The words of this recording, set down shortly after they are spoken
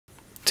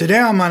Today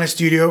on Mina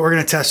Studio, we're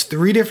going to test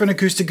 3 different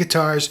acoustic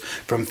guitars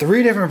from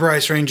 3 different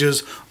price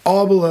ranges,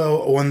 all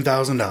below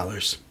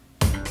 $1,000.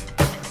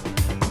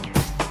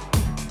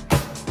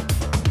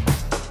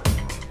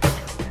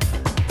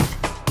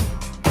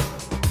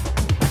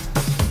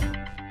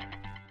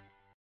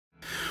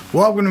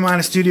 Welcome to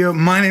Mina Studio.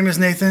 My name is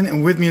Nathan,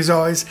 and with me as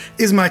always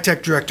is my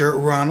tech director,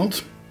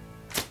 Ronald.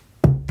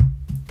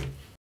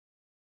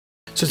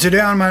 So today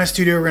on Mina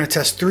Studio, we're going to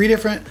test 3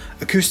 different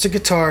acoustic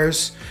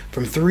guitars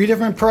from 3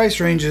 different price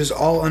ranges,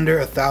 all under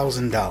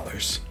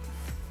 $1,000.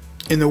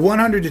 In the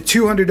 $100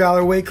 to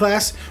 $200 weight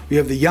class, we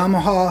have the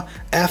Yamaha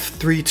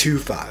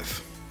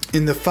F325.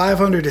 In the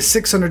 $500 to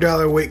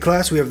 $600 weight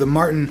class, we have the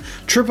Martin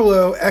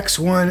 000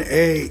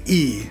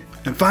 X1AE.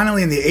 And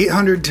finally, in the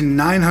 $800 to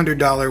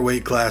 $900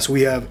 weight class,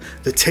 we have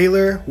the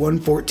Taylor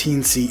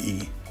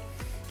 114CE.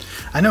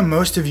 I know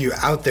most of you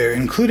out there,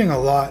 including a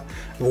lot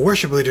of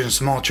worship leaders in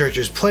small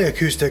churches, play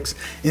acoustics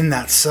in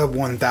that sub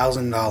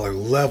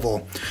 $1,000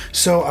 level.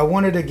 So I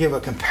wanted to give a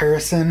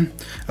comparison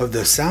of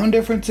the sound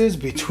differences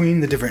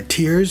between the different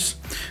tiers.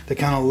 The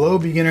kind of low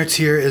beginner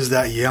tier is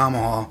that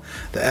Yamaha,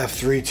 the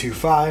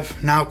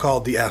F325, now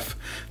called the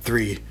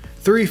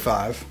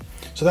F335.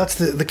 So that's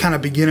the kind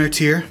of beginner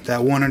tier, that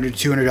 $100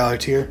 to $200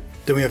 tier.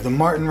 Then we have the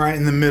Martin right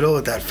in the middle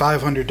at that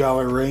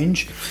 $500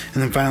 range.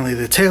 And then finally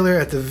the Taylor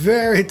at the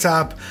very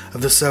top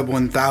of the sub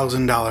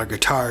 $1,000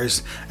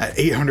 guitars at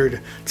 $800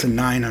 to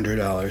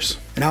 $900.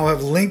 And I'll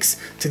have links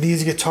to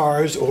these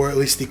guitars, or at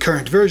least the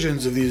current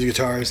versions of these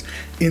guitars,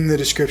 in the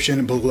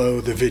description below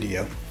the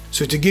video.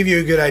 So to give you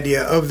a good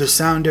idea of the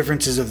sound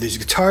differences of these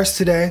guitars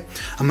today,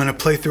 I'm going to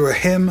play through a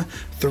hymn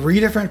 3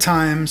 different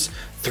times,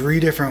 3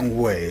 different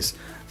ways.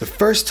 The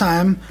first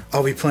time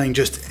I'll be playing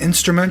just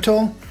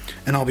instrumental,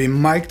 and I'll be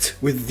mic'd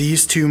with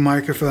these 2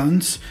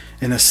 microphones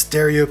in a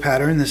stereo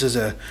pattern. This is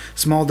a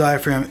small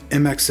diaphragm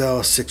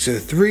MXL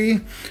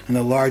 603 and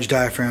a large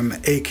diaphragm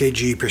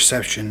AKG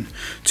Perception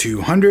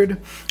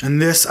 200.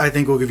 And this, I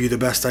think, will give you the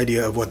best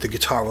idea of what the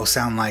guitar will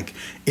sound like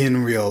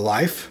in real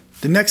life.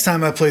 The next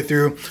time I play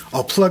through,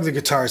 I'll plug the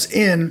guitars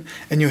in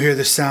and you'll hear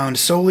the sound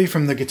solely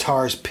from the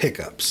guitar's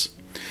pickups.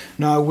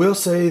 Now I will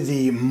say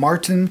the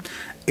Martin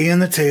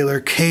and the Taylor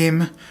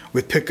came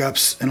with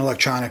pickups and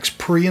electronics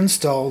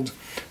pre-installed.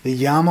 The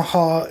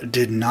Yamaha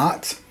did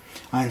not.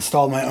 I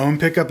installed my own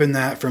pickup in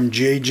that from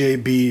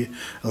JJB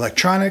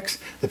Electronics.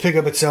 The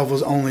pickup itself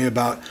was only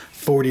about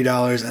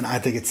 $40, and I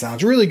think it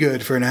sounds really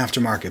good for an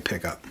aftermarket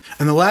pickup.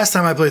 And the last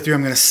time I play through,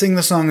 I'm going to sing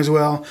the song as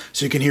well,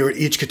 so you can hear what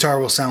each guitar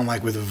will sound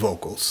like with the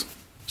vocals.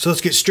 So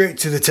let's get straight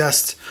to the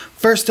test.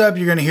 First up,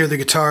 you're going to hear the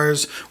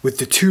guitars with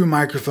the 2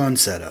 microphone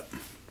setup.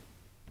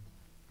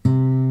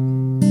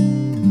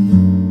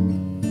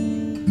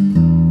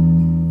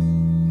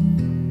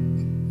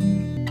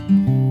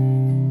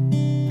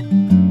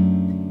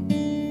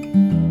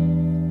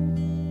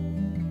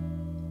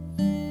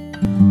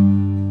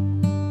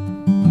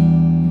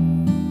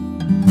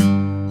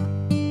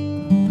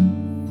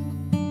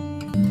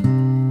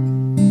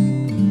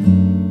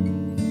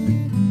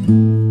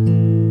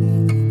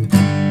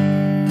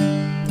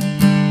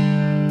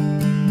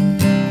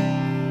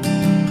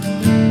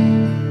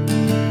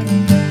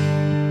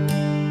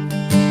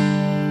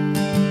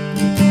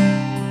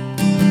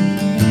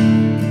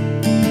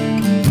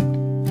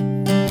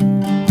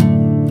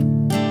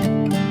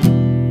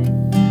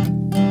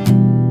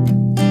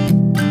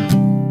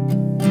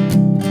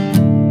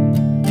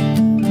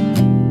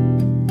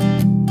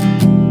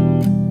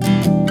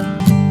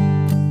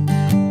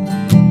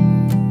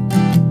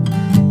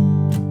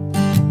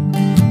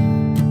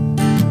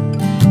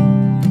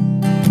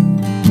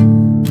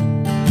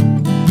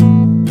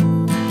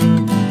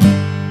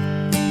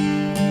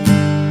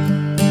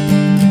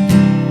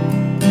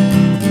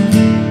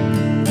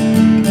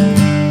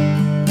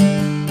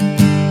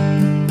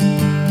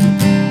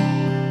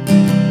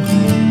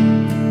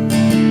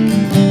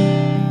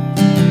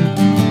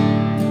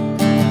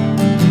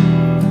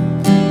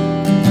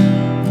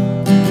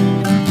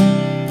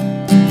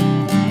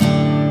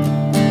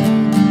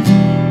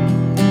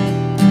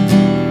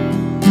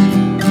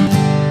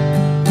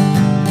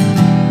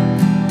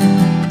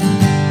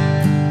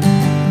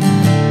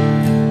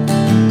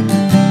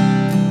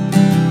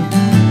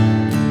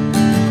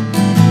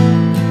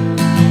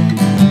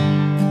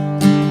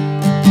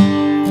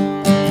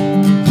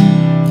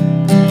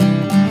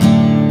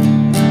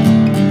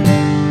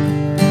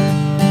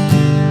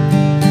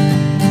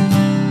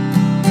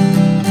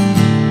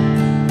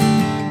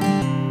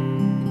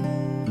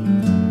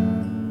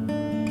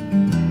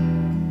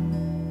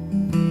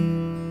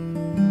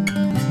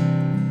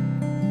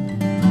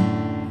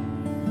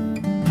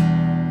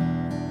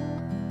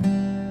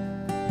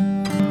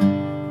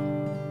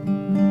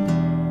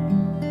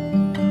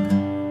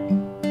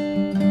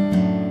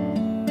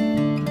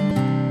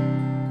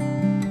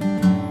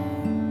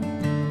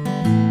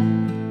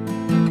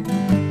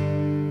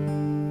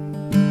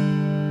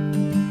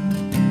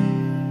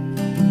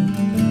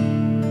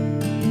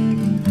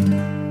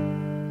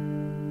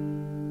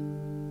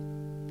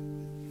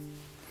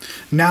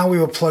 Now we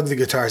will plug the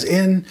guitars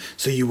in,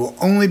 so you will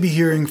only be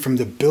hearing from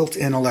the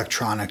built-in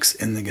electronics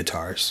in the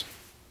guitars.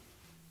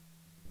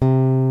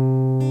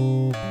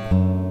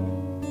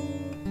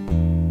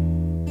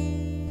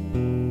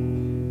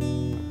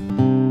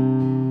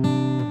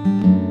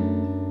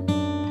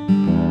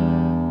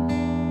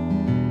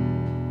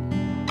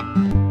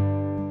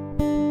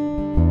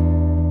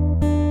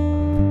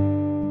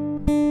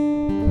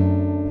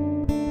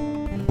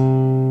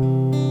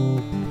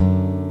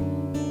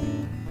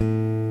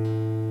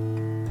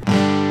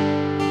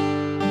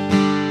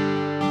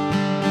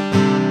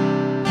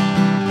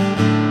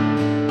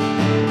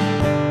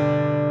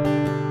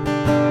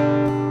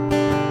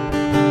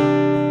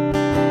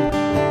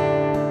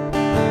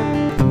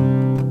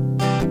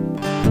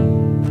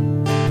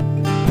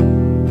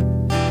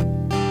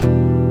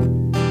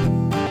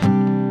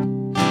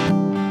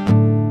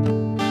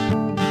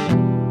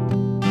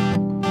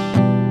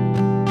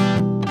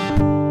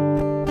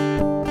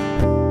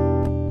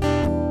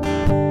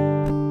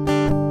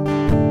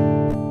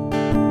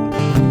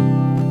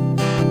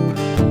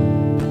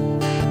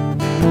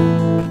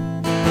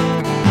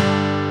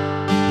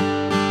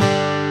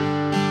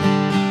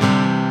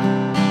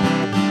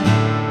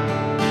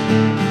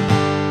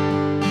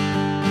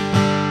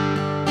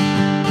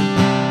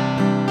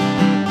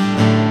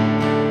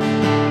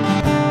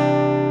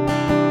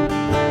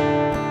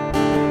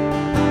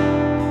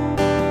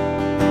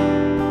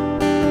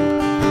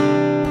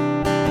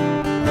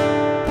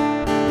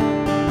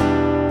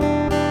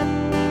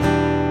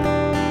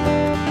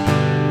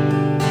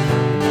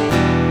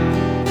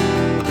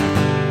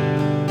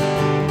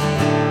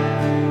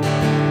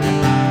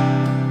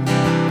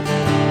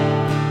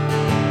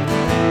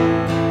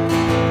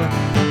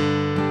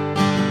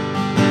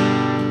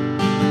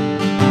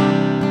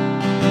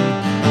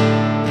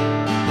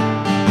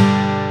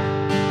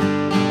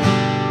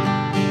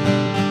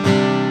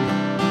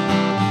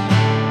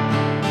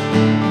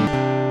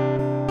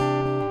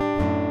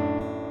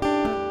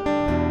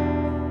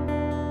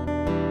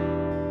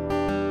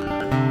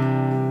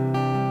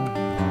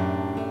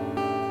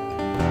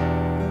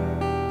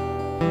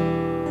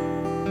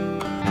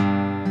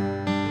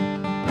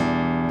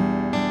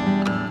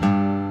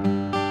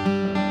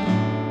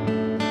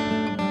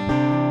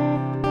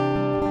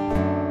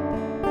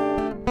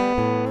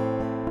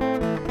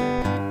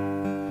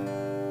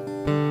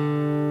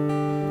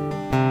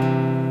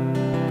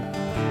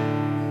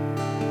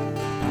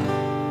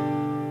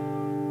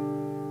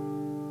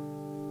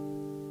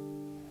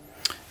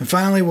 And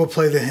finally, we'll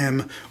play the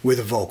hymn with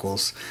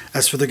vocals.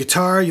 As for the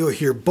guitar, you'll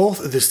hear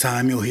both this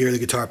time. You'll hear the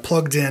guitar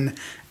plugged in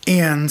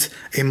and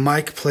a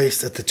mic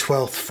placed at the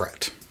 12th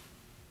fret.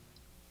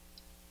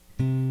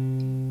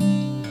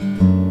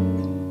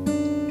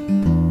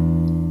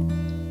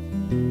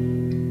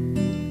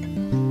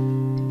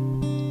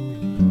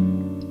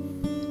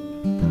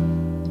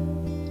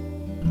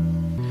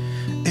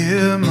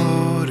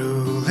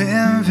 Immortal,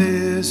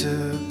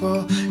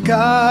 invisible,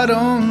 God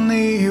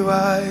only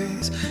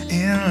wise,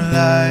 in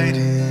light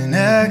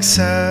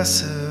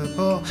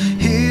inaccessible,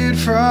 hid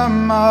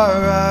from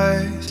our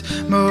eyes,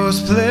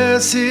 most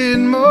blessed,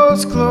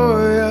 most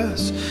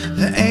glorious,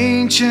 the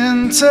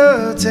Ancient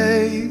of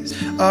Days,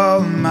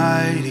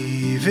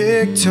 almighty,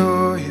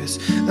 victorious,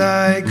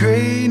 thy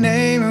great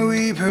name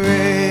we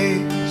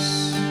praise.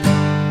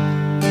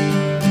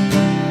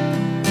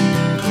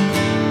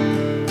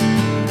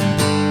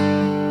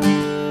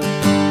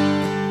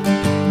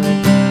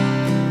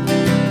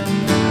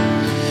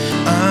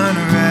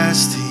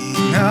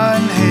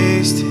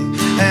 Unhasting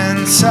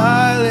and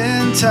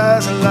silent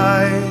as a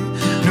light,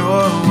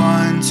 nor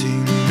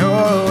wanting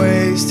nor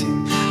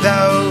wasting,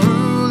 thou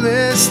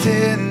rulest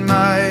in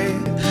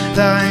might.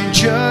 Thine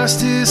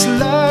justice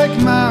like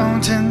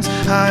mountains,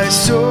 high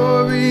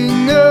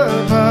soaring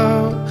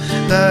above,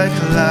 like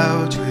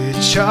clouds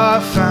which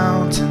are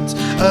fountains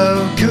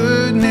of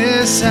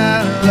goodness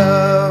and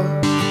love.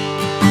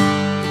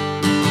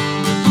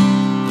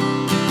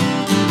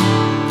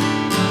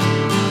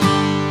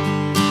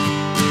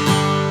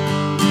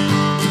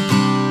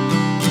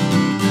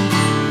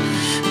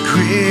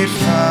 Great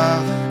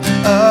Father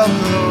of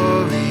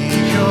glory,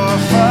 pure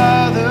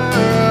Father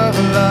of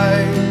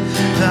light,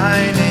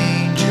 thine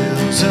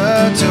angels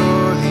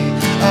adore thee,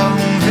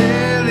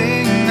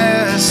 unveiling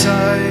their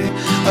sight.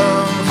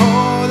 Of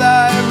all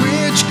thy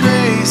rich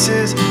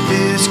graces,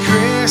 this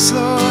grace,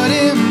 Lord,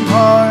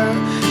 impart.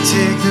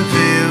 Take the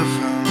veil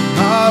from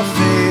our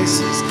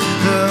faces,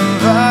 the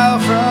vow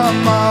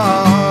from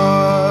our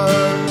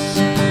hearts.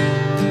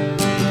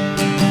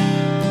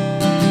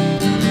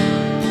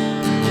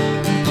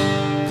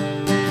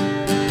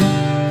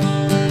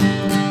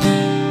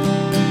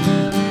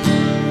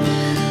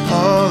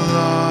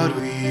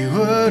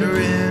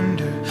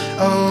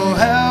 Oh,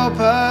 help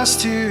us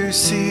to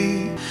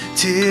see,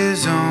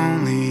 'tis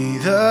only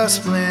the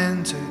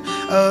splinter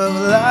of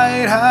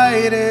light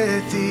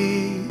hideth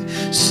thee.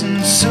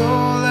 And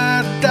so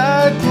let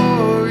thy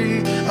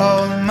glory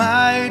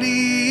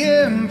almighty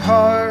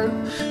impart,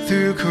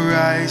 through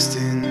Christ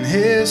in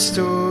his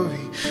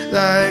story,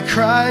 like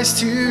cries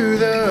to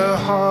the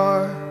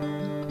heart.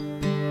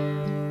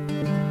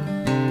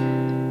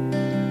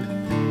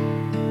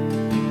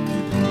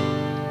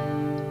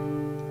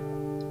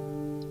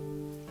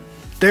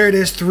 There it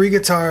is, 3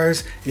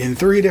 guitars in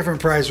 3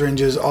 different price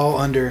ranges, all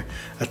under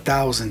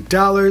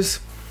 $1,000.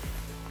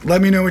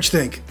 Let me know what you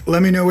think.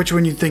 Let me know which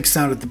one you think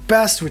sounded the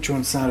best, which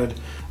one sounded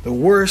the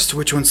worst,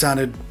 which one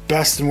sounded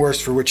best and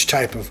worst for which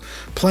type of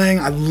playing.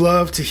 I'd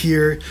love to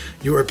hear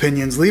your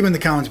opinions. Leave in the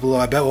comments below.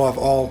 I bet we'll have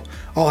all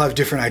have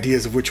different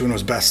ideas of which one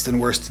was best and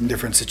worst in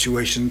different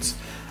situations.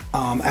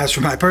 As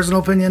for my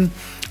personal opinion,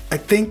 I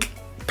think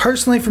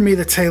personally for me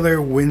the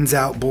Taylor wins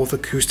out both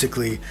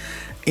acoustically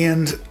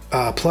and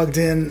plugged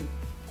in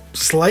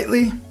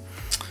slightly.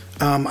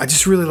 I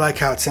just really like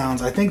how it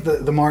sounds. I think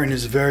the Martin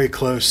is very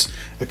close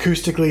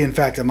acoustically. In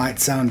fact, it might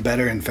sound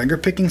better in finger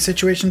picking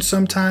situations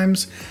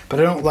sometimes, but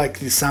I don't like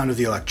the sound of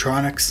the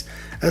electronics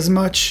as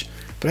much.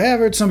 But I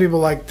have heard some people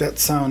like that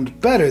sound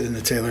better than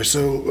the Taylor.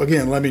 So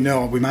again, let me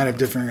know. We might have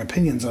differing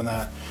opinions on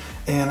that.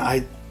 And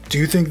I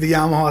do think the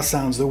Yamaha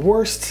sounds the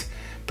worst,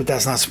 but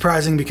that's not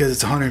surprising because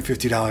it's a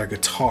 $150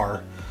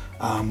 guitar,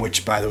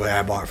 which by the way,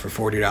 I bought for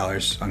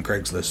 $40 on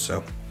Craigslist.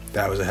 So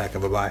that was a heck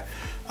of a buy.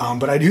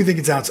 But I do think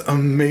it sounds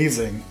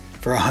amazing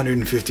for a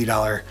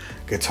 $150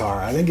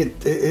 guitar. I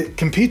think it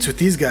competes with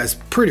these guys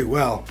pretty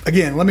well.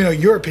 Again, let me know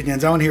your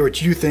opinions. I want to hear what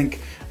you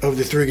think of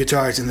the 3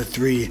 guitars in the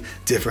 3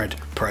 different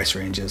price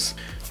ranges.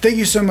 Thank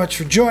you so much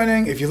for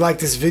joining. If you like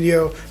this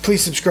video,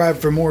 please subscribe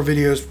for more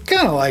videos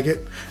kind of like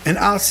it, and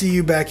I'll see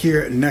you back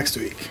here next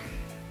week.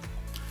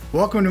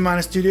 Welcome to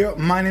Mina Studio.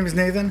 My name is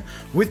Nathan.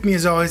 With me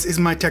as always is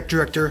my tech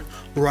director,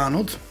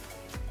 Ronald.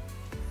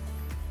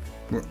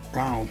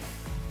 Ronald.